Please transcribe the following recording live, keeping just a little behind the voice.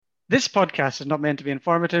This podcast is not meant to be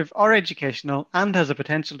informative or educational and has the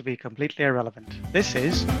potential to be completely irrelevant. This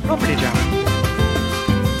is Property Jam.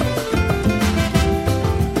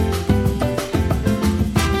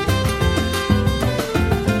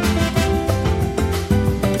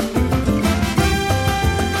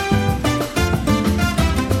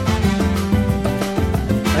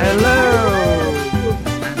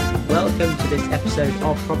 Welcome to this episode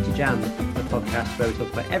of Property Jam, the podcast where we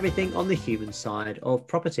talk about everything on the human side of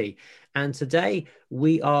property. And today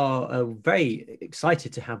we are very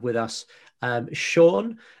excited to have with us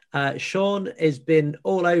Sean. Sean has been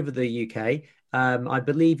all over the UK. I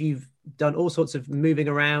believe you've done all sorts of moving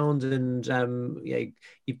around and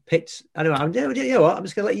you've picked, I don't know, you know what, I'm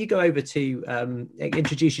just going to let you go over to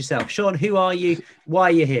introduce yourself. Sean, who are you? Why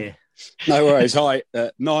are you here? No worries. Hi,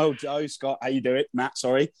 Niall, Joe, Scott. How you doing? Matt,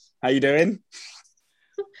 sorry. How you doing?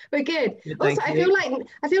 We're good. Also, I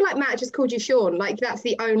feel like Matt just called you Sean. Like that's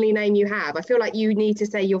the only name you have. I feel like you need to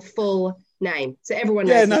say your full name so everyone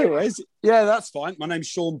knows. Yeah, no worries. Yeah, that's fine. My name's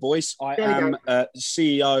Sean Boyce. I am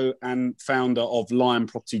CEO and founder of Lion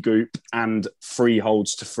Property Group and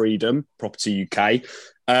Freeholds to Freedom Property UK.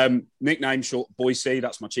 Nickname short Boycey.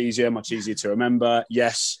 That's much easier to remember.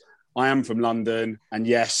 Yes. I am from London, and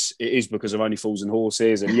yes, it is because of Only Fools and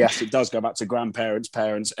Horses, and yes, it does go back to grandparents,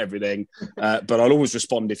 parents, everything. But I'll always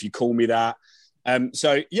respond if you call me that.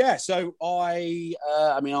 So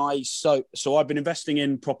I've been investing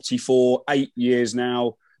in property for 8 years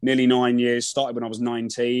now, nearly 9 years. Started when I was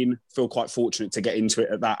 19. Feel quite fortunate to get into it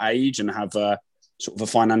at that age and have sort of a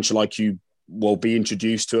financial IQ. Well, be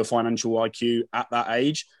introduced to a financial IQ at that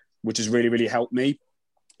age, which has really, really helped me.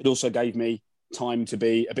 It also gave me time to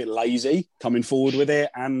be a bit lazy coming forward with it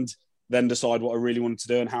and then decide what I really wanted to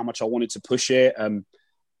do and how much I wanted to push it.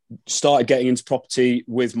 Started getting into property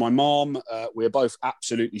with my mom. We were both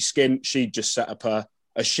absolutely skint. She'd just set up a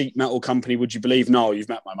sheet metal company, would you believe? No, you've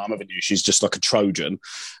met my mum, haven't you? She's just like a Trojan.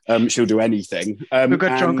 She'll do anything. We've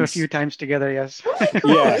got drunk a few times together, yes.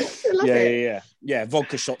 Yeah.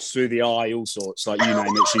 Vodka shots through the eye, all sorts. Like, you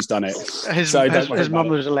name it, she's done it. His mum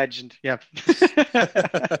was a legend, yeah.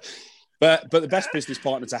 But the best business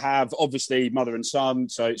partner to have, obviously, mother and son.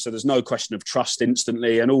 So there's no question of trust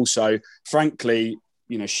instantly. And also, frankly,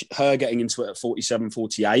 you know, her getting into it at 47,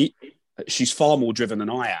 48, she's far more driven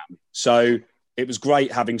than I am. So it was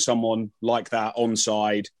great having someone like that on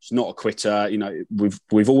side. She's not a quitter. You know,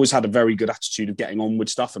 we've always had a very good attitude of getting on with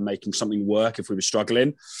stuff and making something work if we were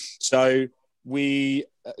struggling. So we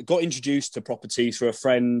got introduced to property through a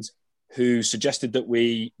friend who suggested that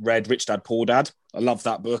we read Rich Dad, Poor Dad. I love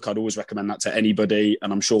that book. I'd always recommend that to anybody,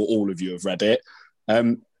 and I'm sure all of you have read it.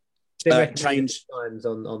 Changed times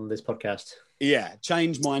on this podcast. Yeah,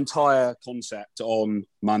 changed my entire concept on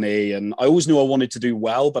money, and I always knew I wanted to do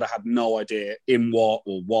well, but I had no idea in what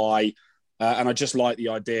or why. And I just like the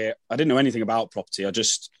idea. I didn't know anything about property. I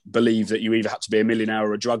just believed that you either had to be a millionaire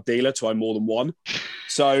or a drug dealer to own more than one.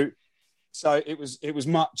 So it was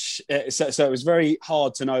much. So it was very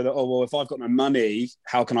hard to know that. Oh well, if I've got no money,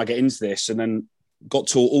 how can I get into this? And then got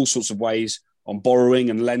taught all sorts of ways on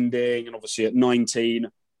borrowing and lending. And obviously at 19,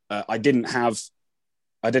 I didn't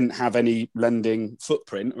have any lending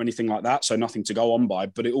footprint or anything like that, so nothing to go on by.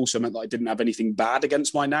 But it also meant that I didn't have anything bad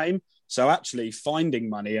against my name. So actually finding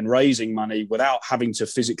money and raising money without having to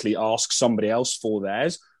physically ask somebody else for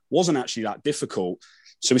theirs wasn't actually that difficult.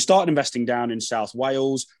 So we started investing down in South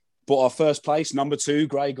Wales. Bought our first place, number 2,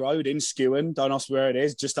 Graig Road in Skewen. Don't ask where it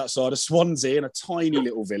is, just outside of Swansea in a tiny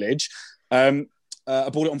little village. I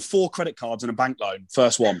bought it on 4 credit cards and a bank loan.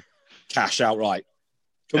 First one, cash outright.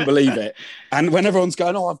 Couldn't believe it. And when everyone's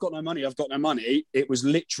going, oh, I've got no money, it was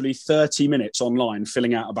literally 30 minutes online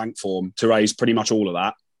filling out a bank form to raise pretty much all of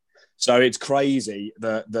that. So it's crazy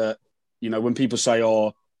that you know, when people say,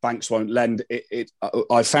 oh, banks won't lend,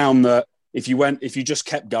 I found that if you just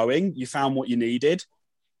kept going, you found what you needed.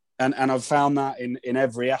 And I've found that in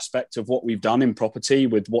every aspect of what we've done in property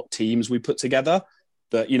with what teams we put together,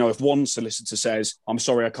 that, you know, if one solicitor says, I'm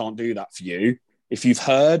sorry, I can't do that for you. If you've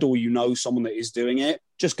heard or you know someone that is doing it,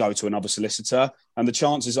 just go to another solicitor. And the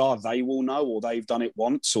chances are they will know, or they've done it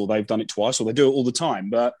once, or they've done it twice, or they do it all the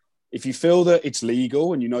time. But if you feel that it's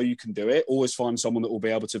legal and you know you can do it, always find someone that will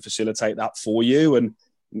be able to facilitate that for you. And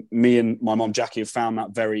me and my mum, Jackie, have found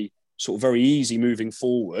that very easy moving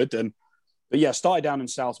forward. But yeah, started down in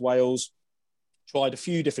South Wales, tried a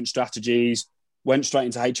few different strategies, went straight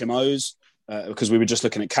into HMOs because we were just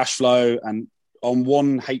looking at cash flow. And on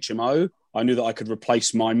one HMO, I knew that I could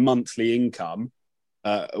replace my monthly income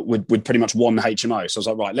with pretty much one HMO. So I was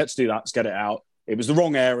like, right, let's do that. Let's get it out. It was the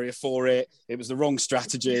wrong area for it. It was the wrong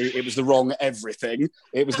strategy. It was the wrong everything.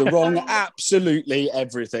 It was the wrong absolutely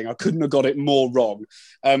everything. I couldn't have got it more wrong.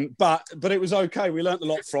 But it was okay. We learned a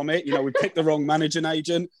lot from it. You know, we picked the wrong managing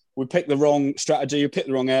agent. We picked the wrong strategy. We picked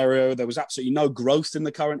the wrong area. There was absolutely no growth in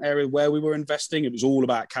the current area where we were investing. It was all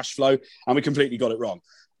about cash flow, and we completely got it wrong.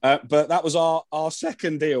 But that was our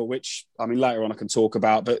second deal, which, I mean, later on I can talk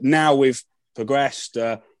about. But now we've progressed.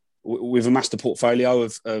 We've amassed a portfolio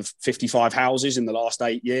of 55 houses in the last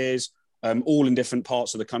 8 years, all in different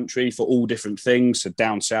parts of the country for all different things. So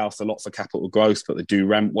down south, a lot for capital growth, but they do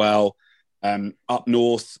rent well. Up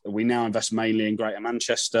north, we now invest mainly in Greater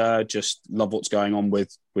Manchester. Just love what's going on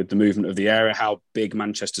with the movement of the area, how big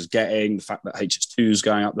Manchester's getting, the fact that HS2 is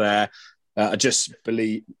going up there. I just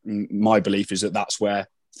believe, my belief is that that's where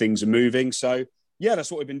things are moving. So yeah,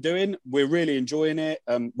 that's what we've been doing. We're really enjoying it.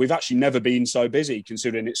 We've actually never been so busy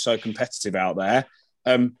considering it's so competitive out there.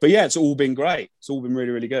 But yeah, it's all been great. It's all been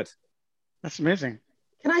really, really good. That's amazing.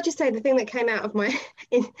 Can I just say the thing that came out of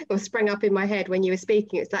or sprang up in my head when you were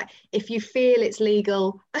speaking? It's like, if you feel it's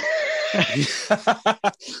legal. Is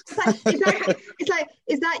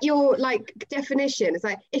that your like definition? It's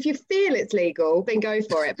like, if you feel it's legal, then go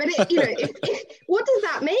for it. But what does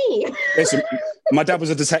that mean? Listen, my dad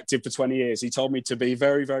was a detective for 20 years. He told me to be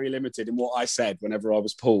very, very limited in what I said whenever I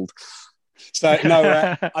was pulled. So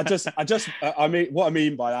no, I mean, what I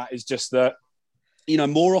mean by that is just that, you know,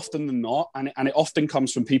 more often than not, and it often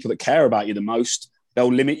comes from people that care about you the most,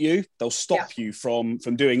 they'll limit you. They'll stop you from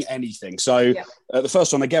doing anything. So the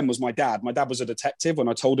first one, again, was my dad. My dad was a detective. When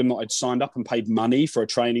I told him that I'd signed up and paid money for a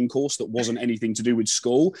training course that wasn't anything to do with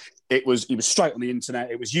school, he was straight on the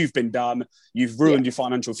internet. It was, you've been done. You've ruined your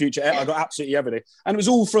financial future. I got absolutely everything. And it was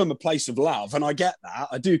all from a place of love. And I get that.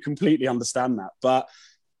 I do completely understand that. But,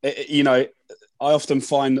 you know, I often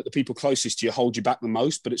find that the people closest to you hold you back the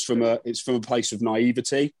most, but it's from a place of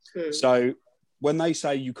naivety. So when they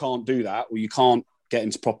say you can't do that, or you can't get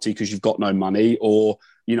into property because you've got no money, or,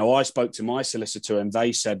 you know, I spoke to my solicitor and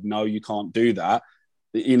they said, no, you can't do that.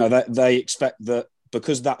 You know, that they expect that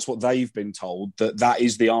because that's what they've been told, that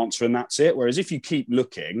is the answer and that's it. Whereas if you keep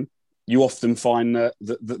looking, you often find that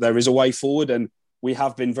there is a way forward. And we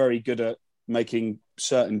have been very good at making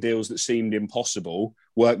certain deals that seemed impossible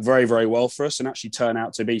work very, very well for us and actually turn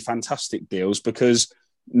out to be fantastic deals because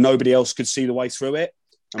nobody else could see the way through it.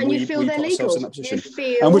 And you feel they're legal.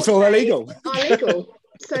 And we feel they're legal. Are legal.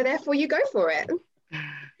 So therefore you go for it.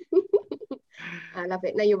 I love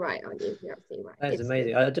it. No, you're right, aren't you? You're absolutely right. That is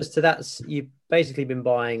amazing. You've basically been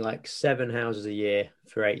buying like 7 houses a year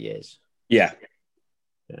for 8 years. Yeah.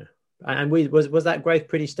 And was that growth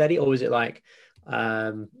pretty steady, or was it like,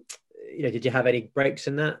 did you have any breaks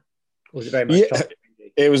in that? Or was it very much?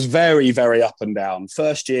 It was very, very up and down.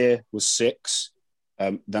 First year was 6.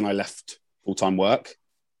 Then I left full-time work.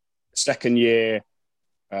 Second year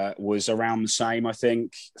was around the same, I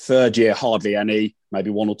think. Third year, hardly any, maybe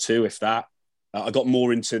 1 or 2, if that. I got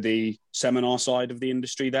more into the seminar side of the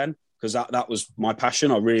industry then, because that was my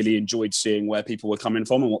passion. I really enjoyed seeing where people were coming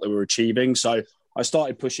from and what they were achieving. So I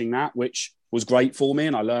started pushing that, which was great for me,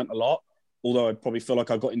 and I learned a lot. Although I probably feel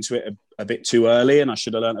like I got into it a bit too early and I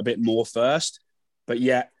should have learned a bit more first. But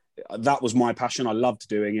yeah, that was my passion. I loved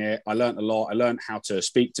doing it. I learned a lot. I learned how to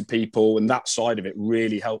speak to people, and that side of it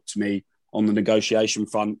really helped me on the negotiation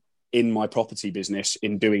front in my property business,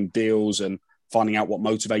 in doing deals and finding out what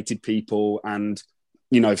motivated people, and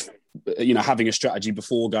having a strategy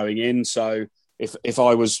before going in. So if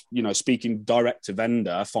I was speaking direct to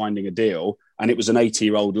vendor, finding a deal, and it was an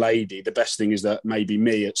 80-year-old lady, the best thing is that maybe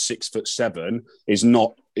me at 6'7"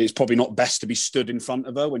 it's probably not best to be stood in front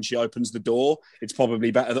of her when she opens the door. It's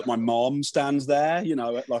probably better that my mom stands there,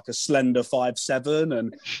 at like a slender 5'7",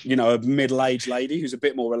 and, a middle-aged lady who's a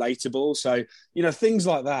bit more relatable. So, things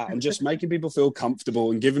like that, and just making people feel comfortable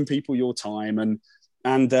and giving people your time and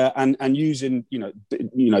using,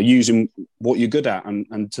 using what you're good at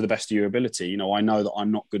and to the best of your ability. I know that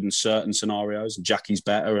I'm not good in certain scenarios and Jackie's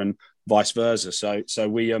better and vice versa. So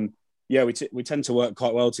we tend to work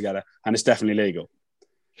quite well together, and it's definitely legal.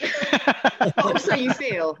 Or so you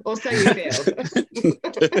feel.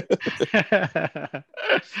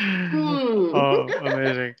 Oh,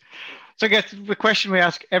 amazing. So I guess the question we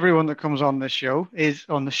ask everyone that comes on this show is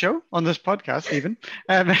on this podcast even.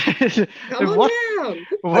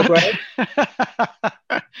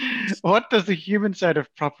 What does the human side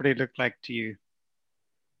of property look like to you?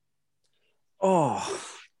 Oh,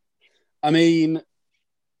 I mean,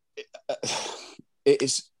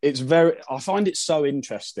 it's very, I find it so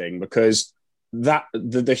interesting because that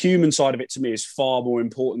the human side of it to me is far more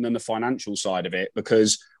important than the financial side of it,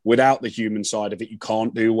 because without the human side of it, you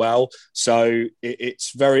can't do well. So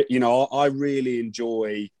it's very, I really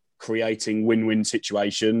enjoy creating win-win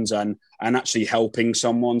situations and actually helping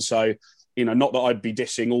someone. So, not that I'd be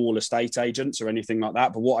dissing all estate agents or anything like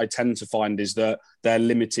that, but what I tend to find is that they're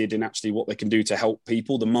limited in actually what they can do to help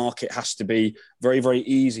people. The market has to be very, very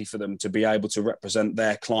easy for them to be able to represent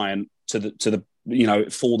their client to the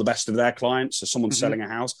for the best of their clients. So someone's selling a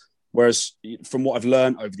house. Whereas from what I've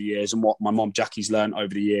learned over the years and what my mom Jackie's learned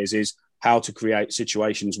over the years is how to create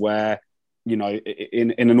situations where,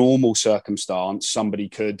 in a normal circumstance, somebody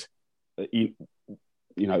could,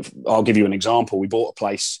 I'll give you an example. We bought a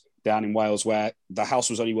place down in Wales where the house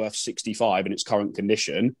was only worth 65 in its current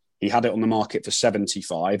condition. He had it on the market for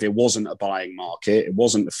 75. It wasn't a buying market. It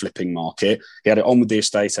wasn't a flipping market. He had it on with the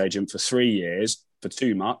estate agent for 3 years for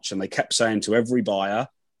too much. And they kept saying to every buyer,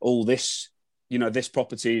 all this, this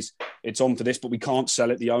property's, it's on for this, but we can't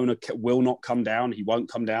sell it. The owner will not come down. He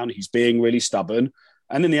won't come down. He's being really stubborn.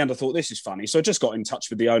 And in the end, I thought, this is funny. So I just got in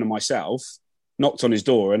touch with the owner myself, knocked on his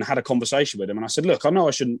door and had a conversation with him. And I said, look, I know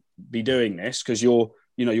I shouldn't be doing this because you're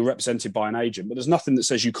represented by an agent, but there's nothing that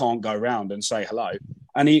says you can't go around and say hello.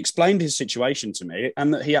 And he explained his situation to me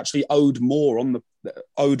and that he actually owed more than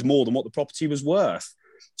what the property was worth.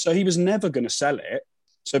 So he was never going to sell it.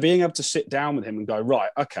 So being able to sit down with him and go, right,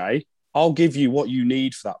 okay, I'll give you what you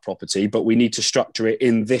need for that property, but we need to structure it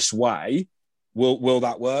in this way. Will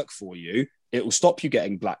that work for you? It will stop you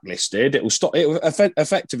getting blacklisted. It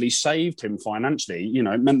effectively saved him financially.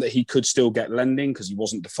 It meant that he could still get lending because he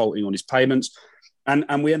wasn't defaulting on his payments.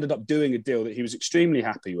 And we ended up doing a deal that he was extremely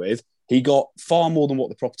happy with. He got far more than what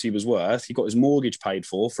the property was worth. He got his mortgage paid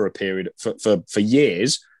for a period for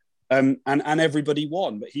years. And everybody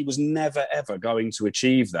won, but he was never, ever going to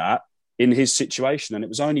achieve that in his situation. And it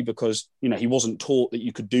was only because, he wasn't taught that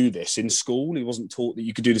you could do this in school. He wasn't taught that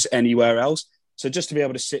you could do this anywhere else. So just to be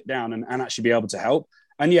able to sit down and actually be able to help.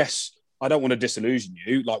 And yes, I don't want to disillusion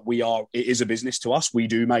you. Like it is a business to us. We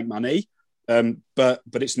do make money. But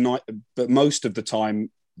it's not, but most of the time,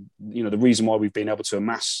 the reason why we've been able to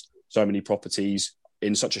amass so many properties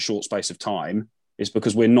in such a short space of time is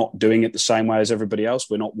because we're not doing it the same way as everybody else.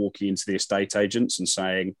 We're not walking into the estate agents and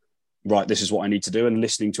saying, right, this is what I need to do, and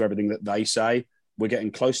listening to everything that they say. We're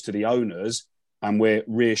getting close to the owners and we're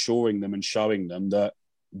reassuring them and showing them that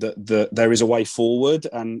there is a way forward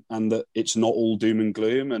and that it's not all doom and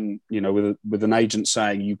gloom. And, with an agent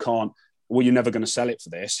saying you can't, well, you're never going to sell it for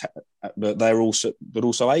this, but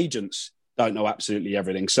also agents don't know absolutely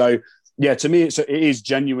everything. So yeah, to me, it is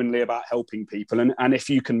genuinely about helping people. And if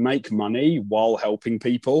you can make money while helping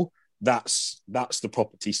people, that's the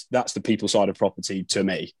property, that's the people side of property to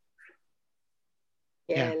me.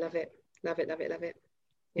 Yeah. Love it.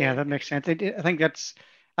 Yeah, that makes sense.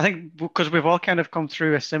 I think because we've all kind of come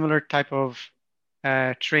through a similar type of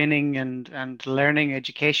training and learning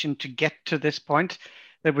education to get to this point,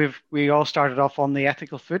 that we all started off on the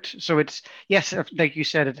ethical foot. So it's, yes, like you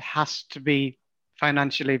said, it has to be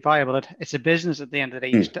financially viable. It's a business at the end of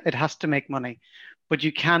the day. It has to make money, but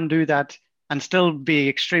you can do that and still be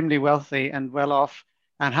extremely wealthy and well off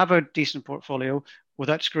and have a decent portfolio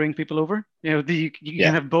without screwing people over. You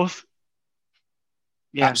can have both.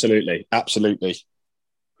 Yeah, absolutely.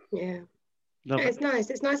 Yeah. It's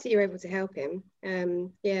nice. It's nice that you're able to help him.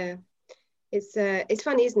 Yeah. It's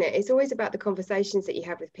funny, isn't it? It's always about the conversations that you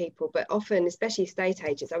have with people, but often, especially estate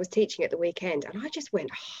agents. I was teaching at the weekend and I just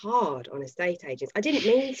went hard on estate agents. I didn't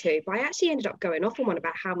mean to, but I actually ended up going off on one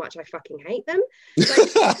about how much I fucking hate them.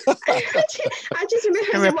 I just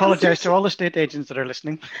remember. Can we apologise to all estate agents that are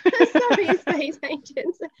listening? Sorry, estate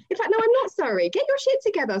agents. It's like, no, I'm not sorry. Get your shit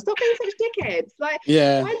together. Stop being such dickheads. Why do you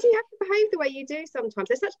have to behave the way you do sometimes?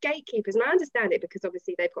 They're such gatekeepers, and I understand it because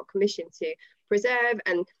obviously they've got commission to preserve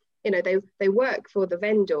and they work for the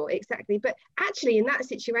vendor, exactly. But actually, in that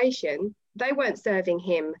situation, they weren't serving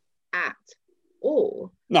him at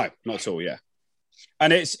all. No, not at all. Yeah,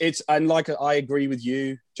 and and like I agree with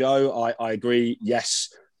you, Joe. I agree.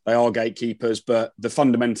 Yes, they are gatekeepers, but the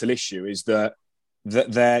fundamental issue is that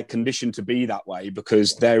they're conditioned to be that way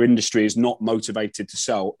because their industry is not motivated to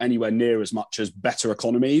sell anywhere near as much as better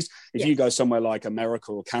economies. If you go somewhere like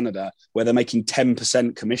America or Canada, where they're making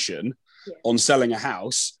 10% commission on selling a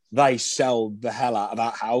house, they sell the hell out of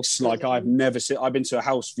that house. Like I've been to a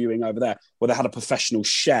house viewing over there where they had a professional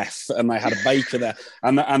chef and they had a baker there,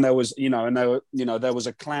 and there was there was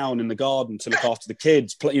a clown in the garden to look after the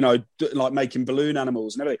kids, like making balloon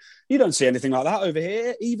animals and everything. You don't see anything like that over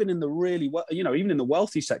here. Even in the even in the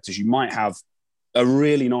wealthy sectors, you might have a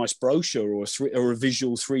really nice brochure or a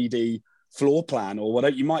visual 3D floor plan or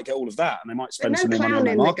whatever. You might get all of that, and they might spend some more money on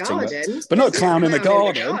their marketing. But not clown in the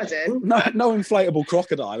garden. No inflatable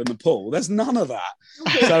crocodile in the pool. There's none of that.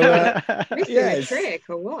 So missing a trick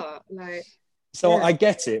or what? Like. So I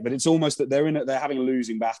get it, but it's almost that they're having a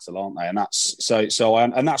losing battle, aren't they? And that's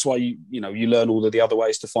and that's why you learn all of the other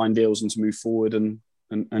ways to find deals and to move forward, and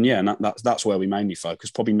that's where we mainly focus.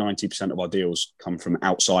 Probably 90% of our deals come from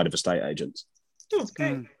outside of estate agents. That's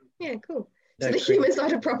great. Yeah, cool. So the human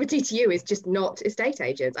side of property to you is just not estate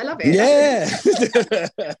agents. I love it. Yeah.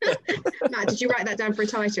 Matt, did you write that down for a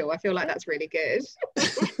title? I feel like that's really good.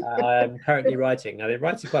 I'm currently writing. I've been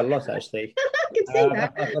writing quite a lot, actually. I can see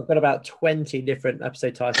that. I've got about 20 different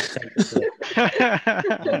episode titles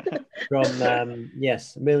from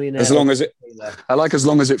millionaire. As long as it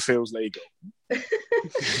feels legal. As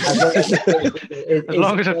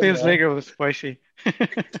long as it feels legal, it's spicy.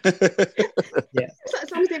 Yeah.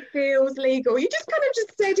 As long as it feels legal. You just kind of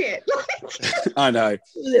just said it. Like, I know.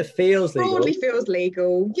 It feels legal. Broadly feels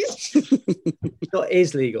legal. It's not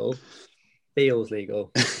is legal. Feels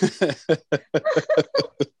legal.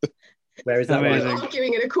 Where is that? Amazing.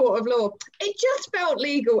 Arguing in a court of law. It just felt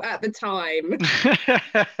legal at the time.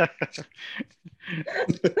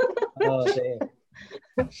 Oh dear.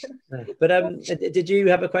 But did you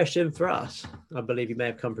have a question for us? I believe you may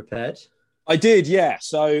have come prepared. I did, yeah.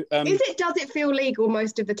 So does it feel legal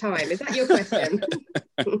most of the time? Is that your question?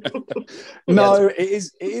 No,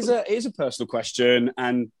 it is a personal question,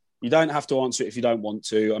 and you don't have to answer it if you don't want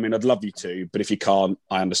to. I mean, I'd love you to, but if you can't,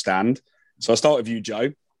 I understand. So I'll start with you,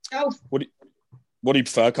 Jo. Oh. What do you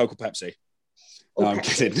prefer, Coke or Pepsi? Or no,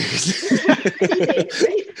 Pepsi. I'm kidding.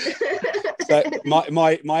 So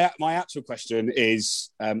my actual question is,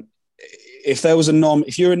 if there was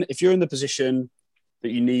if you're in the position that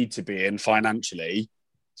you need to be in financially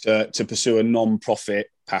to pursue a non-profit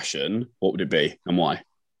passion, what would it be and why?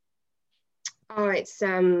 Oh, it's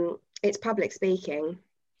public speaking.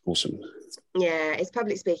 Awesome. Yeah, it's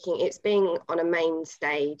public speaking. It's being on a main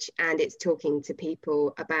stage, and it's talking to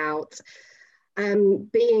people about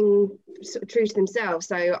being sort of true to themselves.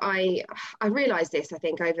 So I realized this, I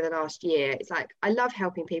think, over the last year. It's like I love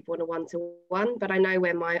helping people on a one-to-one, but I know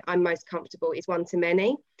where I'm most comfortable is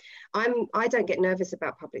one-to-many. I don't get nervous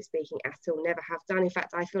about public speaking at all, never have done. In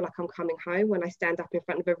fact, I feel like I'm coming home when I stand up in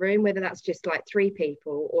front of a room, whether that's just like 3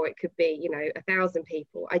 people or it could be 1,000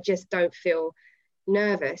 people. I just don't feel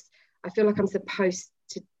nervous. I feel like I'm supposed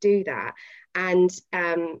to do that. And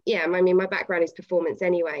I mean, my background is performance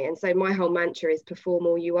anyway, and so my whole mantra is perform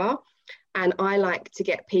all you are. And I like to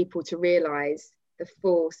get people to realize the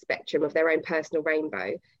full spectrum of their own personal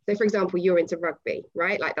rainbow. So for example, you're into rugby,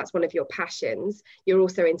 right? Like that's one of your passions. You're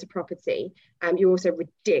also into property, and you're also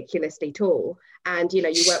ridiculously tall, and you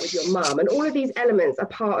work with your mum, and all of these elements are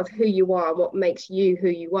part of who you are and what makes you who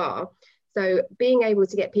you are. So being able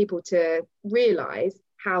to get people to realize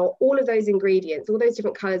how all of those ingredients, all those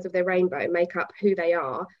different colours of their rainbow make up who they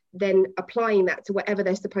are, then applying that to whatever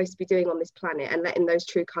they're supposed to be doing on this planet and letting those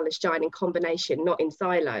true colours shine in combination, not in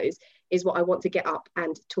silos, is what I want to get up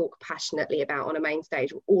and talk passionately about on a main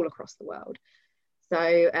stage all across the world.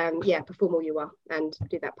 So perform all you are and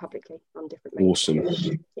do that publicly on different main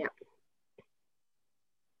stages. Yeah.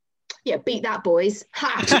 Yeah, beat that, boys.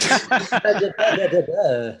 Ha!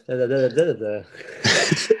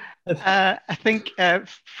 I think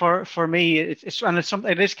for me, it is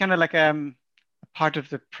kind of like a part of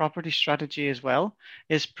the property strategy as well,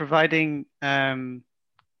 is providing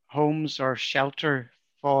homes or shelter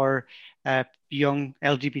for young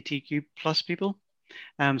LGBTQ plus people.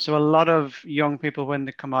 So a lot of young people, when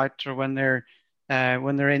they come out or when they're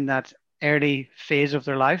in that early phase of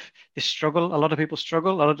their life, they struggle. A lot of people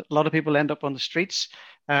struggle. A lot of people end up on the streets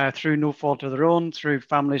through no fault of their own, through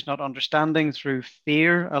families not understanding, through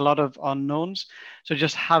fear, a lot of unknowns. So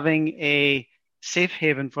just having a safe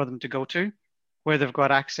haven for them to go to, where they've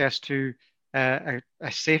got access to a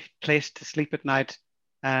safe place to sleep at night,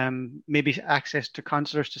 maybe access to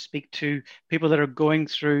counsellors to speak to people that are going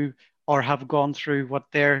through or have gone through what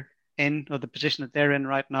they're in, or the position that they're in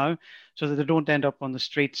right now, so that they don't end up on the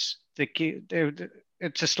streets.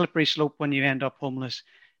 It's a slippery slope when you end up homeless.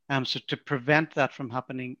 So to prevent that from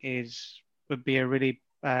happening would be a really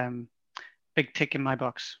big tick in my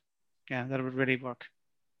box. Yeah, that would really work.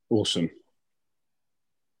 Awesome.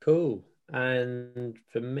 Cool. And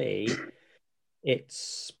for me,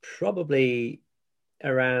 it's probably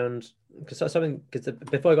around, because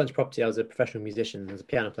before I got into property, I was a professional musician, I was a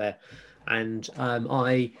piano player, and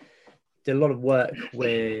I did a lot of work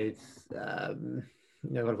with a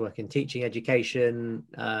lot of work in teaching, education,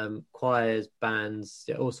 choirs, bands,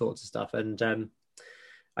 all sorts of stuff. And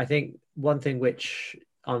I think one thing which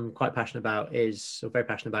I'm quite passionate about is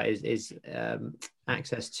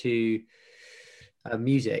access to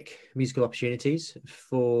musical opportunities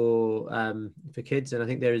for kids. And I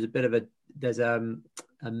think there is a bit of a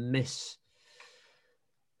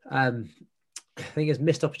I think there's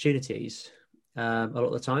missed opportunities a lot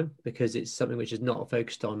of the time, because it's something which is not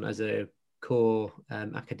focused on as a core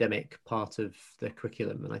academic part of the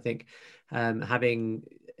curriculum. And I think having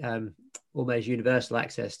almost universal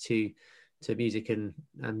access to music and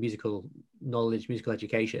musical knowledge, musical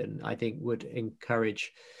education, I think would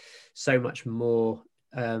encourage so much more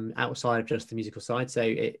outside of just the musical side. So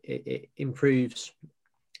it improves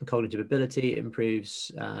cognitive ability, it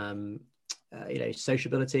improves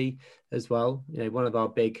sociability as well. One of our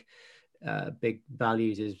big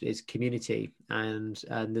values is community, and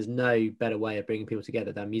there's no better way of bringing people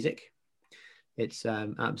together than music. It's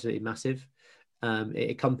absolutely massive.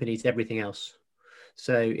 It accompanies everything else.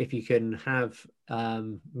 So if you can have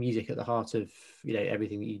music at the heart of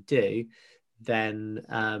everything that you do, then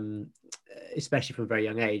especially from a very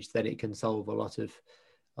young age, then it can solve a lot of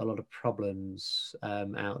problems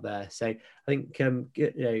out there. So I think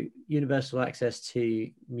universal access to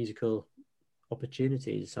musical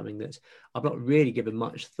opportunities is something that I've not really given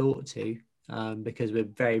much thought to, because we're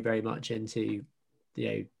very, very much into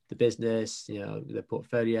the business, the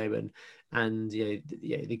portfolio, and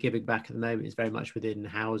the giving back at the moment is very much within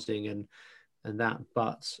housing and that.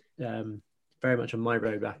 But very much on my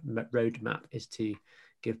roadmap is to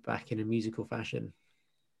give back in a musical fashion.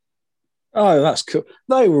 Oh, that's cool.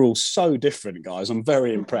 They were all so different, guys. I'm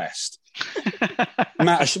very impressed.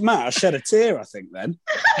 Matt, I shed a tear, I think, then.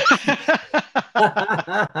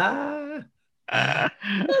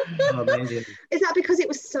 Amazing. Is that because it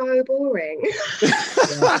was so boring?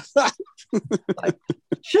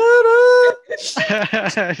 Shut up!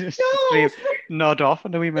 Just nod off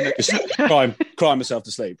in a wee minute. Just cry myself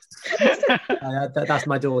to sleep. That's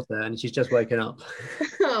my daughter, and she's just woken up.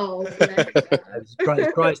 Oh,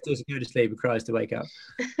 cries to go to sleep and cries to wake up.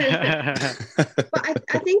 But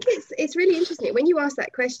I think it's really interesting when you ask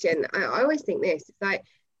that question. I always think this. It's like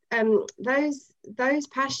those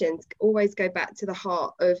passions always go back to the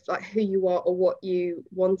heart of like who you are, or what you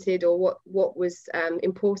wanted, or what was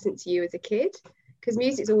important to you as a kid. Because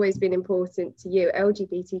music's always been important to you.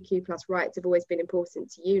 LGBTQ+ rights have always been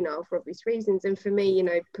important to you now for obvious reasons. And for me,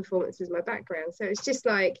 performance was my background. So it's just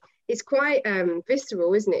like, it's quite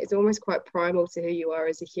visceral, isn't it? It's almost quite primal to who you are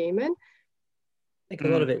as a human. I think a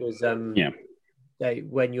lot of it was,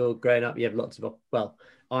 when you're growing up, you have lots of,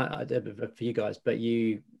 I don't know for you guys, but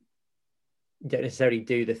you don't necessarily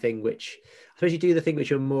do the thing which, I suppose you do the thing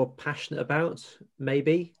which you're more passionate about,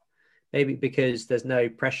 maybe because there's no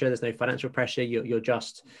pressure, there's no financial pressure. You're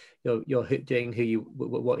doing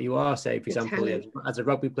what you are. So, for example, as a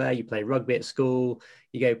rugby player, you play rugby at school.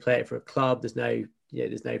 You go play it for a club. There's no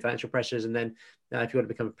financial pressures. And then if you want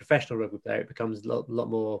to become a professional rugby player, it becomes a lot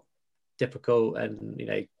more difficult. And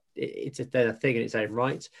it's then a thing in its own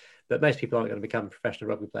right. But most people aren't going to become professional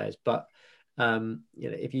rugby players. But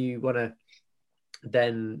if you want to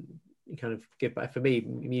then kind of give back, for me,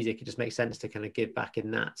 music, it just makes sense to kind of give back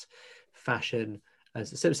in that fashion.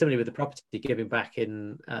 As similarly with the property, giving back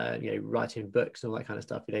in writing books and all that kind of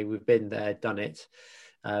stuff. We've been there, done it.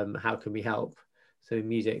 How can we help? So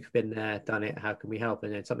music, been there, done it. How can we help?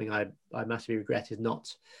 And it's something I massively regret is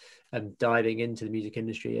not diving into the music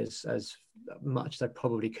industry as much as I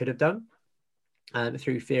probably could have done,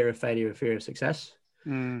 through fear of failure and fear of success.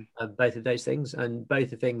 Both of those things, and both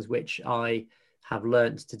the things which I have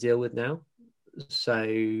learned to deal with now.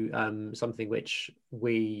 So something which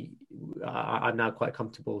I'm now quite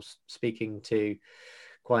comfortable speaking to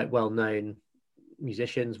quite well-known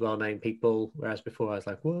musicians, well-known people, whereas before I was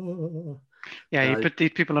like, whoa. Yeah, you put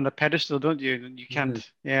these people on a pedestal, don't you? You can't.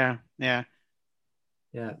 Yeah.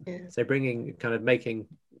 So making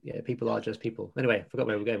people are just people. Anyway, I forgot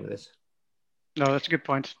where we're going with this. No, that's a good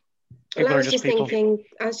point. Well, I was just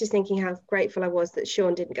thinking how grateful I was that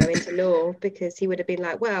Sean didn't go into law, because he would have been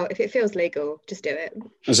like, well, if it feels legal, just do it.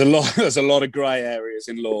 There's a lot of grey areas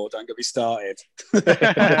in law. Don't get me started.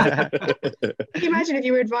 Can you imagine if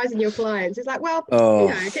you were advising your clients? It's like, well,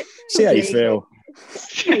 see how you feel.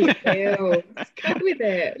 Just go with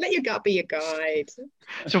it. Let your gut be your guide.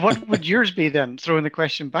 So what would yours be then? Throwing the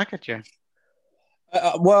question back at you.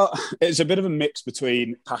 Well, it's a bit of a mix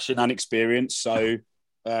between passion and experience. So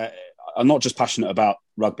I'm not just passionate about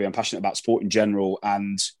rugby, I'm passionate about sport in general.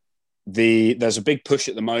 And there's a big push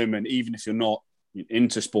at the moment, even if you're not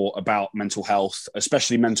into sport, about mental health,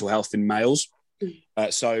 especially mental health in males.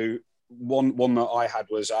 So one that I had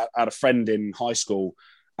was I had a friend in high school,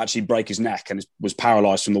 actually break his neck and was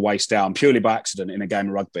paralysed from the waist down purely by accident in a game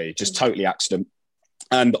of rugby, just totally accident.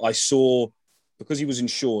 And I saw, because he was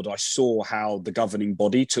insured, I saw how the governing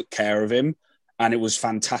body took care of him, and it was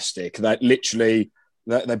fantastic. That literally,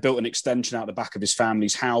 they built an extension out the back of his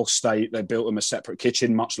family's house. They built him a separate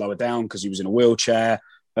kitchen much lower down because he was in a wheelchair.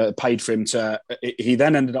 Paid for him to. He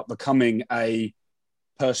then ended up becoming a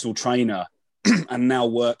personal trainer, and now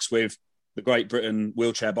works with the Great Britain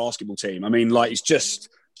wheelchair basketball team. I mean, like, he's just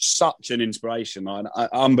such an inspiration, an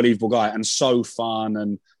unbelievable guy, and so fun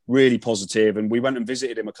and really positive. And we went and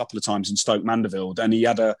visited him a couple of times in Stoke Mandeville, and he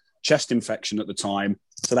had a chest infection at the time,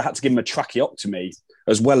 so they had to give him a tracheotomy,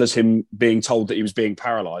 as well as him being told that he was being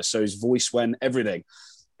paralysed. So his voice went, everything.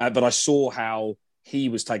 But I saw how he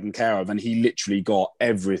was taken care of, and he literally got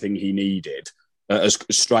everything he needed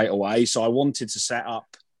straight away. So I wanted to set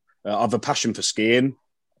up, I have a passion for skiing,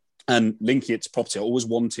 and linking it to property. I always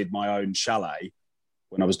wanted my own chalet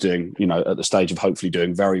when I was doing, at the stage of hopefully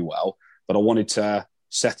doing very well. But I wanted to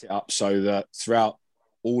set it up so that throughout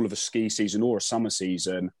all of a ski season or a summer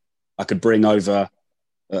season, I could bring over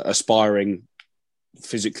aspiring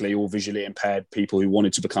physically or visually impaired people who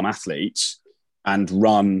wanted to become athletes and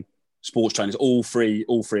run sports trainings all free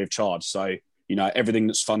of charge. So, everything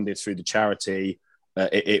that's funded through the charity,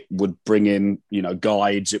 it would bring in,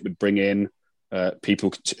 guides, it would bring in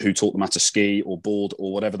people who taught them how to ski or board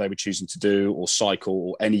or whatever they were choosing to do, or cycle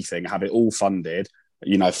or anything, have it all funded,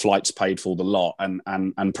 flights paid for, the lot,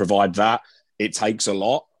 and provide that. It takes a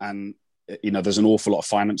lot, and there's an awful lot of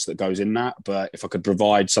finance that goes in that. But if I could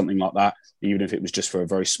provide something like that, even if it was just for a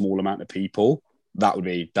very small amount of people, that would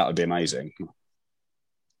be amazing. Oh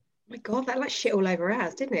my God, that shit all over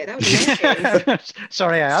ours, didn't it? That was amazing.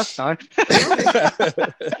 Sorry, I asked now.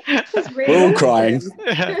 Really We're all crying.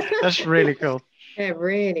 That's really cool. Yeah,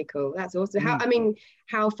 really cool. That's awesome.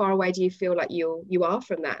 How far away do you feel like you are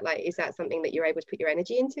from that? Like, is that something that you're able to put your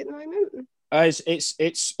energy into at the moment?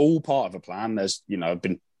 It's all part of a plan. There's, I've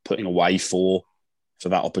been putting away for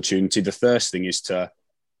that opportunity. The first thing is to,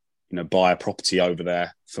 buy a property over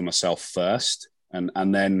there for myself first,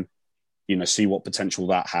 and then, see what potential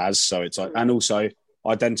that has. So it's like, and also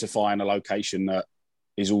identifying a location that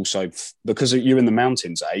is also, because you're in the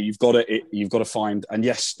mountains, you've got to find, and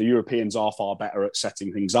yes, the Europeans are far better at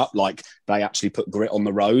setting things up. Like, they actually put grit on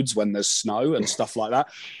the roads when there's snow and stuff like that.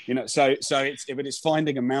 So it's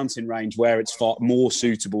finding a mountain range where it's far more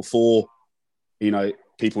suitable for,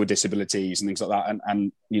 people with disabilities and things like that.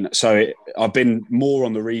 And I've been more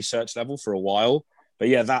on the research level for a while, but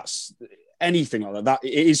yeah, that's anything like that.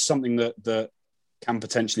 It is something that can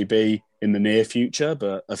potentially be in the near future,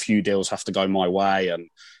 but a few deals have to go my way, and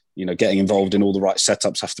getting involved in all the right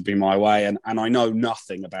setups have to be my way, and I know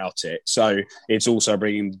nothing about it. So it's also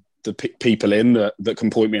bringing the people in that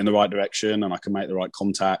can point me in the right direction, and I can make the right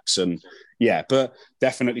contacts. And yeah, but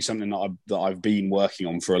definitely something that I've been working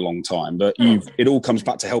on for a long time. But it all comes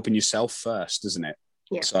back to helping yourself first, doesn't it?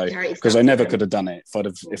 Yeah. So because I never could have done it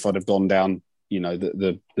if I'd have gone down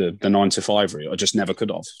the 9-to-5 route. I just never could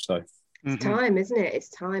have. So it's time, isn't it? It's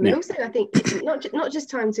time. Yeah. And also, I think it's not just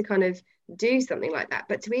time to kind of do something like that,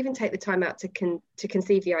 but to even take the time out to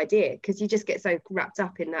conceive the idea, because you just get so wrapped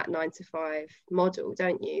up in that 9-to-5 model,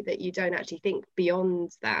 don't you, that you don't actually think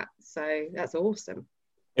beyond that. So that's awesome.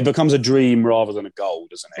 It becomes a dream rather than a goal,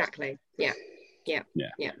 doesn't it? Exactly. Yeah,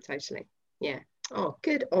 totally. Yeah. Oh,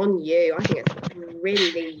 good on you. I think it's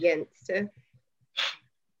brilliant.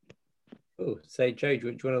 Oh, say, Joe, do you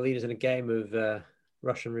want to lead us in a game of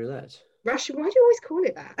Russian roulette? Russian? Why do you always call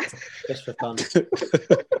it that? Just for fun.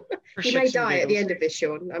 You may die at the end of this,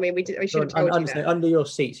 Sean. I mean, we should have told you that. Under your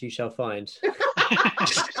seats you shall find.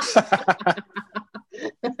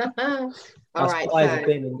 All right. So... have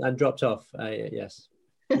been and dropped off. Yes.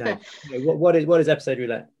 No. What is episode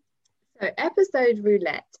roulette? So episode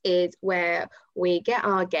roulette is where we get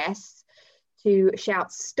our guests to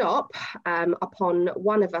shout stop upon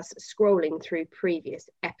one of us scrolling through previous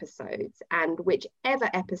episodes, and whichever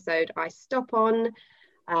episode I stop on,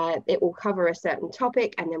 it will cover a certain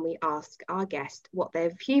topic, and then we ask our guest what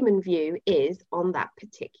their human view is on that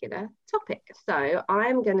particular topic. So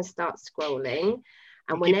I'm going to start scrolling,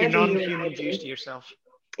 and whenever keep your non-human views to yourself.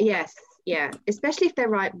 Yes. Yeah, especially if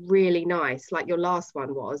they're really nice, like your last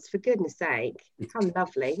one was. For goodness sake, how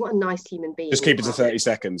lovely! What a nice human being. Just keep it to 30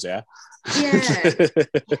 seconds, yeah. Yeah.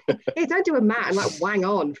 Hey, don't do a Matt and wang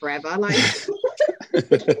on forever. Like,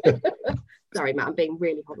 sorry, Matt, I'm being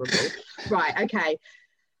really horrible. Right, okay.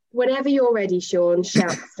 Whenever you're ready, Sean,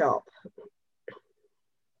 shout stop.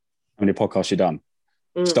 How many podcasts you done?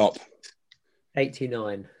 Stop.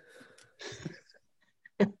 89.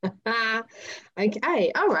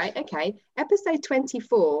 Okay, all right, okay. Episode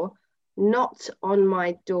 24, Not on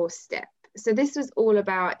My Doorstep. So this was all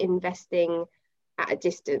about investing at a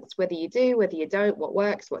distance, whether you do, whether you don't, what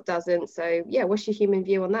works, what doesn't. So yeah, what's your human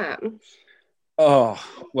view on that? Oh,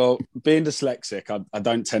 well, being dyslexic, I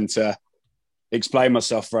don't tend to explain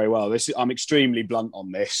myself very well. I'm extremely blunt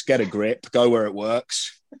on this. Get a grip, go where it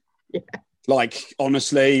works. Yeah. Like,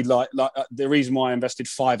 honestly, like the reason why I invested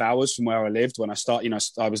 5 hours from where I lived when I started,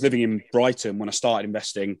 I was living in Brighton when I started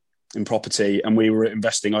investing in property, and we were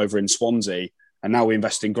investing over in Swansea, and now we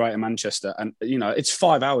invest in Greater Manchester. And, it's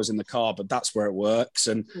 5 hours in the car, but that's where it works.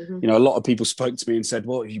 And, a lot of people spoke to me and said,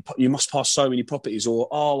 well, you must pass so many properties, or,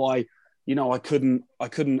 I couldn't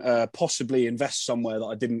possibly invest somewhere that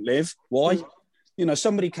I didn't live. Why?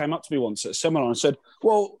 Somebody came up to me once at a seminar and said,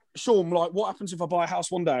 well, Sean, like, what happens if I buy a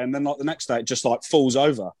house one day and then like the next day it just like falls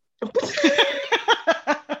over?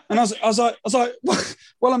 And I was like,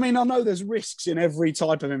 well, I mean, I know there's risks in every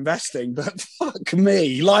type of investing, but fuck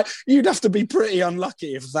me, like, you'd have to be pretty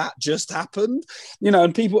unlucky if that just happened,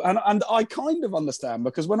 and people, and I kind of understand,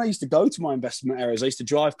 because when I used to go to my investment areas, I used to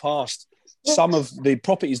drive past some of the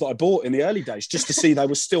properties that I bought in the early days just to see they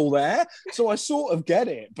were still there. So I sort of get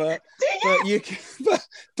it, but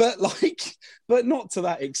not to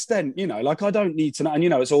that extent, like, I don't need to know. And,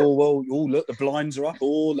 it's all, well, look, the blinds are up.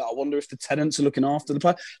 Oh, I wonder if the tenants are looking after the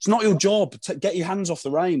place. It's not your job. Get your hands off the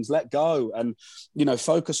reins, let go, and,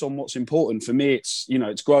 focus on what's important. For me, it's,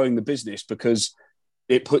 it's growing the business, because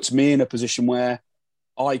it puts me in a position where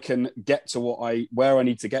I can get to where I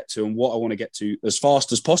need to get to and what I want to get to as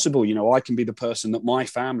fast as possible. I can be the person that my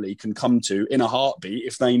family can come to in a heartbeat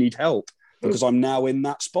if they need help, because I'm now in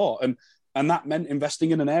that spot. And that meant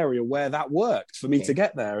investing in an area where that worked for me to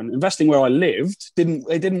get there. And investing where I lived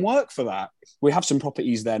didn't work for that. We have some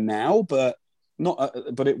properties there now, but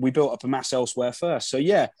we built up a mass elsewhere first. So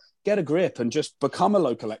yeah, get a grip and just become a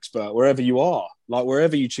local expert wherever you are, like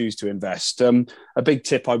wherever you choose to invest. A big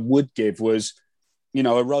tip I would give was,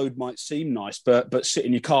 a road might seem nice, but sit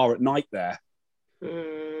in your car at night there.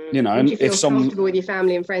 And you feel comfortable with your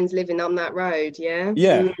family and friends living on that road, yeah?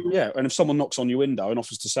 Yeah. And if someone knocks on your window and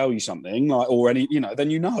offers to sell you something, like, or any, then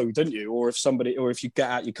don't you? Or if you get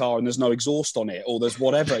out your car and there's no exhaust on it, or there's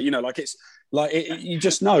whatever, like, it's like, you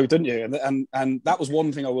just know, don't you? And that was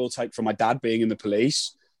one thing I will take from my dad being in the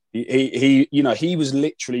police. He was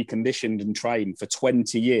literally conditioned and trained for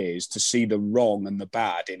 20 years to see the wrong and the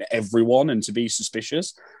bad in everyone and to be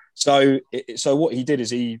suspicious. So what he did is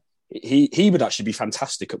he would actually be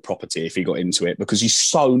fantastic at property if he got into it, because he's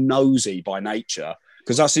so nosy by nature,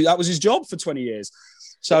 because that was his job for 20 years.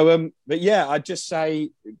 So, but yeah, I'd just say,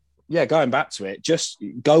 going back to it, just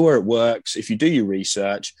go where it works. If you do your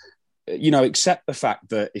research, accept the fact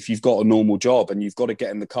that if you've got a normal job and you've got to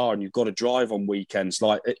get in the car and you've got to drive on weekends,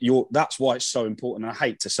 like, that's why it's so important. And I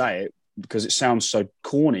hate to say it because it sounds so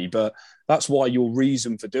corny, but that's why your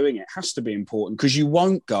reason for doing it has to be important, because you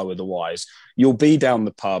won't go otherwise. You'll be down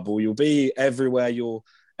the pub, or you'll be everywhere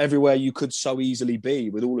you could so easily be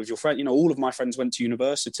with all of your friends. All of my friends went to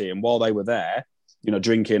university, and while they were there,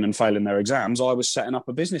 drinking and failing their exams, I was setting up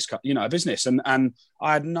a business, and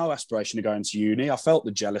I had no aspiration to go into uni. I felt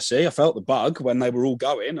the jealousy, I felt the bug when they were all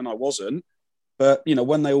going and I wasn't. But,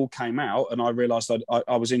 when they all came out and I realised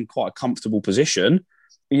I was in quite a comfortable position,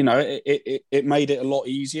 it made it a lot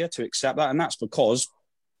easier to accept that. And that's because,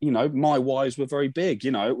 my whys were very big.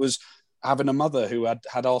 It was having a mother who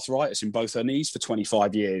had arthritis in both her knees for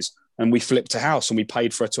 25 years. And we flipped a house and we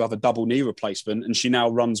paid for her to have a double knee replacement. And she now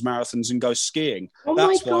runs marathons and goes skiing. Oh,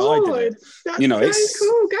 that's my God. Why I did it. That's so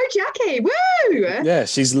cool. Go, Jackie. Woo! Yeah,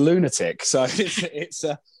 she's lunatic. So it's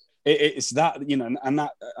that, and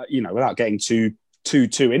that, without getting too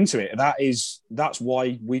into it, that's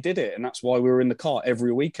why we did it. And that's why we were in the car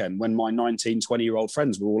every weekend when my 19, 20-year-old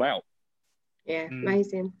friends were all out. Yeah,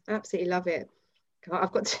 amazing. Absolutely love it.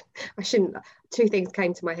 Two things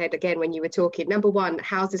came to my head again when you were talking. Number one,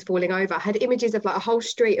 houses falling over. I had images of like a whole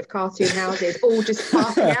street of cartoon houses all just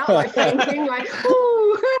passing out, like fainting, like,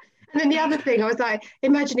 oh. And then the other thing, I was like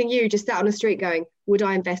imagining you just sat on the street going, would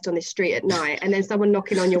I invest on this street at night? And then someone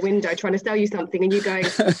knocking on your window trying to sell you something and you going,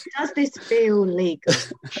 does this feel legal?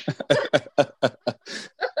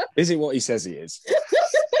 Is it what he says he is?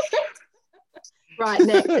 Right,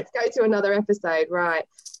 next, let's go to another episode. Right,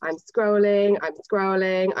 I'm scrolling.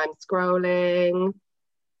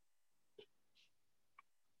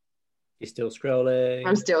 You're still scrolling.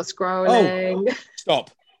 I'm still scrolling. Oh,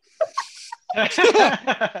 stop. I'm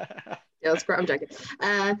joking.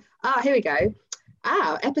 Here we go.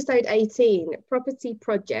 Episode 18, property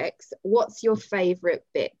projects. What's your favourite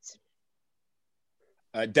bit?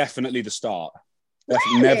 Definitely the start.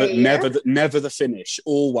 Really? Never the finish.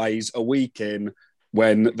 Always a week in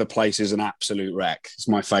when the place is an absolute wreck. It's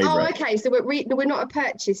my favourite. Oh, okay. So we're not at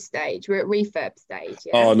purchase stage. We're at refurb stage.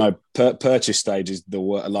 Yeah? Oh no, purchase stage is the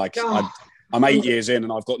worst. Like I'm 8 years in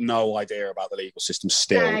and I've got no idea about the legal system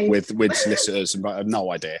still with solicitors, and I have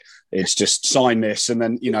no idea. It's just sign this, and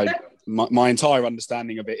then my entire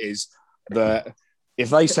understanding of it is that if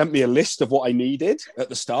they sent me a list of what I needed at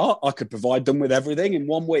the start, I could provide them with everything in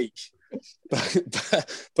 1 week.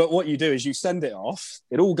 But what you do is you send it off,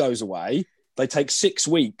 it all goes away. They take 6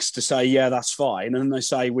 weeks to say, yeah, that's fine. And then they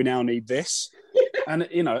say, we now need this. And,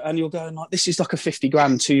 and you're going like, this is like a 50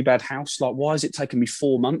 grand 2-bed house. Like, why is it taking me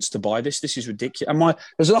 4 months to buy this? This is ridiculous. And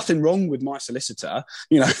there's nothing wrong with my solicitor,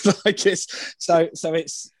 like it's, so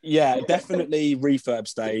it's, definitely refurb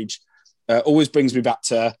stage. Always brings me back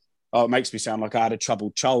to, it makes me sound like I had a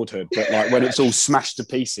troubled childhood, but like when it's all smashed to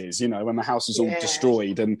pieces, when the house is all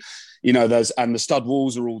destroyed and, the stud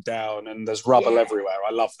walls are all down and there's rubble everywhere.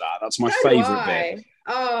 I love that. That's my favourite bit.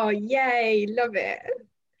 Oh, yay. Love it.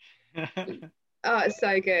 Oh, it's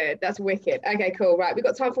so good. That's wicked. Okay, cool. Right. We've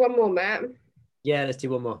got time for one more, Matt. Yeah, let's do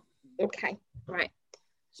one more. Okay. Right.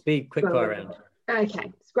 Speed quick fire round.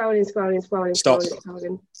 Okay. Scrolling. Stop.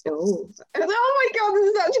 Scrolling. Oh my God, this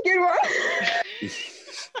is such a good one.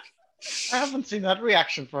 I haven't seen that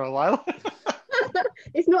reaction for a while.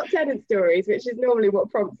 It's not tenant stories, which is normally what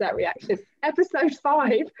prompts that reaction. Episode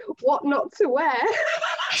 5, what not to wear.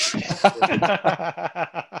 As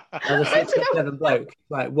a 6 or 7 bloke,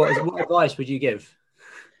 right? What advice would you give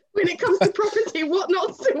when it comes to property? What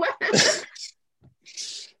not to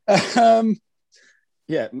wear?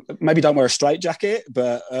 Yeah, maybe don't wear a straitjacket,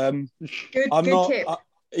 but good tip.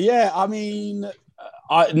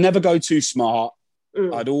 I never go too smart.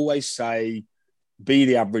 I'd always say, be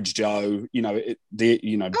the average Joe.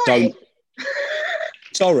 Don't.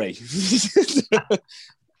 Sorry.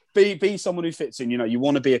 Be someone who fits in. You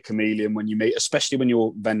want to be a chameleon when you meet, especially when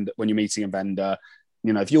you're meeting a vendor.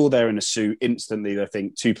 If you're there in a suit, instantly they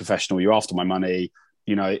think too professional. You're after my money.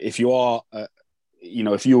 If you are,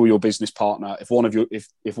 if you're your business partner, if one of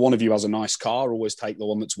you has a nice car, always take the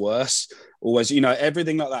one that's worse. Always,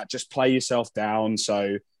 everything like that. Just play yourself down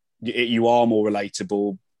so you are more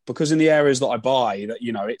relatable. Because in the areas that I buy, that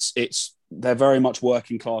they're very much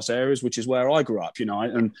working class areas, which is where I grew up.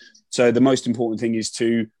 And so the most important thing is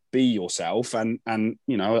to be yourself. And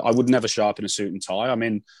I would never show up in a suit and tie. I'm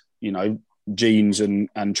in jeans and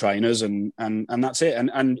trainers and that's it.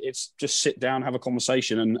 And it's just sit down, have a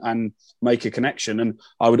conversation, and make a connection. And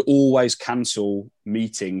I would always cancel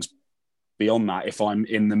meetings beyond that if I'm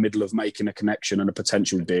in the middle of making a connection and a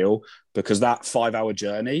potential deal, because that 5-hour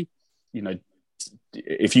journey,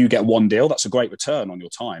 if you get one deal, that's a great return on your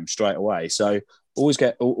time straight away. So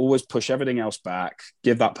always push everything else back,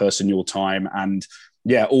 give that person your time, and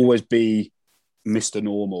always be Mr.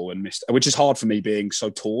 Normal which is hard for me being so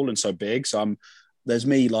tall and so big. So there's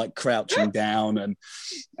me like crouching down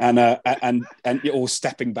and or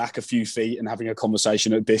stepping back a few feet and having a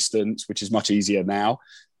conversation at distance, which is much easier now.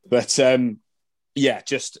 But what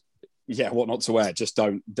not to wear. Just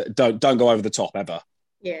don't go over the top ever.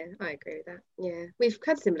 Yeah, I agree with that. Yeah, we've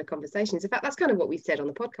had similar conversations. In fact, that's kind of what we said on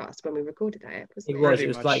the podcast when we recorded that. It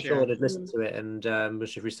was like Sean had listened to it and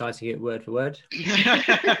was just reciting it word for word.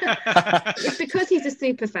 It's because he's a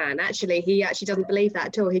super fan. Actually, he actually doesn't believe that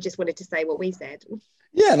at all. He just wanted to say what we said.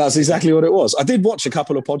 Yeah, that's exactly what it was. I did watch a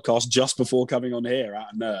couple of podcasts just before coming on here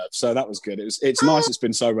out of nerve, so that was good. It's nice. It's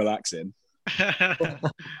been so relaxing. We're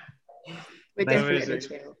definitely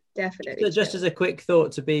chill. Definitely. So just as a quick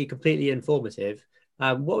thought to be completely informative.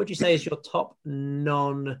 What would you say is your top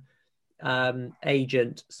non-agent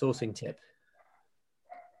sourcing tip?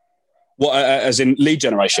 What, as in lead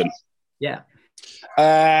generation? Yeah.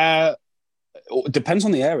 Depends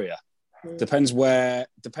on the area. Depends where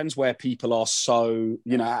people are. So,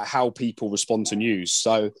 how people respond to news.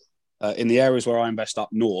 So in the areas where I invest up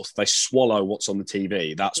north, they swallow what's on the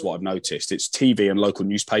TV. That's what I've noticed. It's TV and local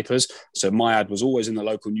newspapers. So my ad was always in the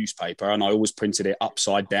local newspaper and I always printed it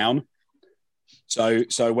upside down. So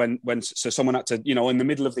when someone had to, in the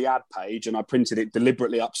middle of the ad page, and I printed it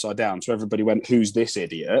deliberately upside down, so everybody went, "Who's this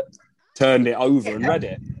idiot?" Turned it over and read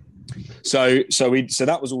it. So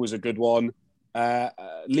that was always a good one.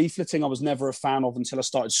 Leafleting, I was never a fan of until I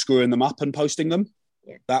started screwing them up and posting them.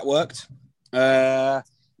 Yeah. That worked.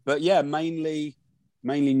 But yeah, mainly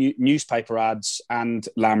newspaper ads and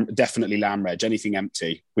definitely Land Reg, anything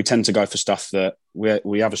empty. We tend to go for stuff that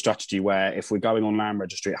we have a strategy where if we're going on Land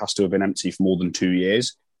Registry, it has to have been empty for more than 2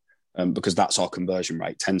 years, because that's our conversion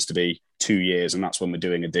rate tends to be 2 years. And that's when we're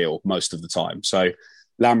doing a deal most of the time. So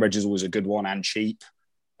Land Reg is always a good one and cheap.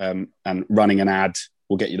 and running an ad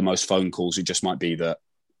will get you the most phone calls. It just might be that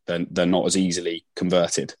they're not as easily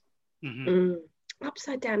converted.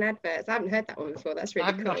 Upside down adverts. I haven't heard that one before. That's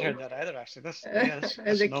really cool. I've not heard that either, actually. That's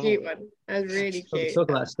a cute one. That's really cute.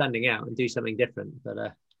 Talk about standing out and do something different, but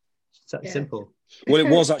simple. Well, it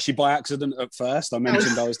was actually by accident at first. I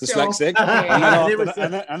mentioned I was dyslexic,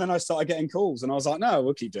 and then I started getting calls, and I was like, no,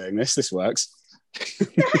 we'll keep doing this. This works.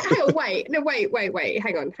 Wait.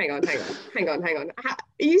 Hang on. Are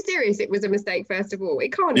you serious? It was a mistake, first of all.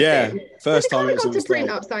 It can't have been. First time it was a mistake. To print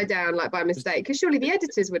upside down like by mistake, because surely the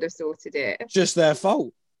editors would have sorted it. Just their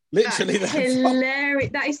fault. Literally, that's hilarious.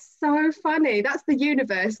 That is so funny. That's the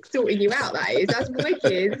universe sorting you out. That's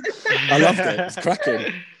wicked. I loved it. It's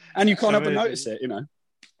cracking, and you can't help but notice it. You know.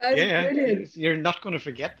 Brilliant. You're not going to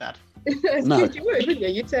forget that. No. You would, wouldn't you?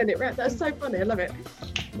 You turn it right. That's so funny. I love it.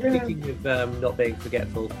 Speaking of not being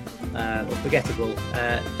forgetful or forgettable,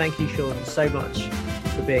 thank you, Sean, so much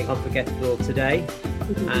for being unforgettable today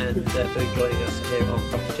and for joining us here on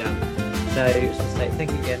Property Jam. So I just want to say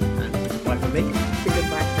thank you again and goodbye from me.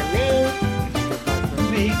 Goodbye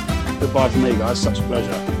from me. Goodbye from me, guys. Such a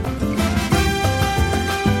pleasure.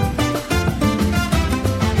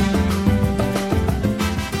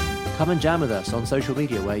 Come and jam with us on social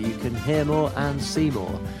media where you can hear more and see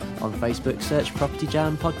more. On Facebook, search Property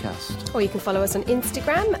Jam Podcast. Or you can follow us on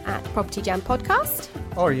Instagram at Property Jam Podcast.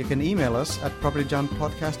 Or you can email us at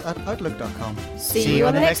propertyjampodcast@outlook.com. See you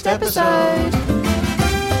on the next episode.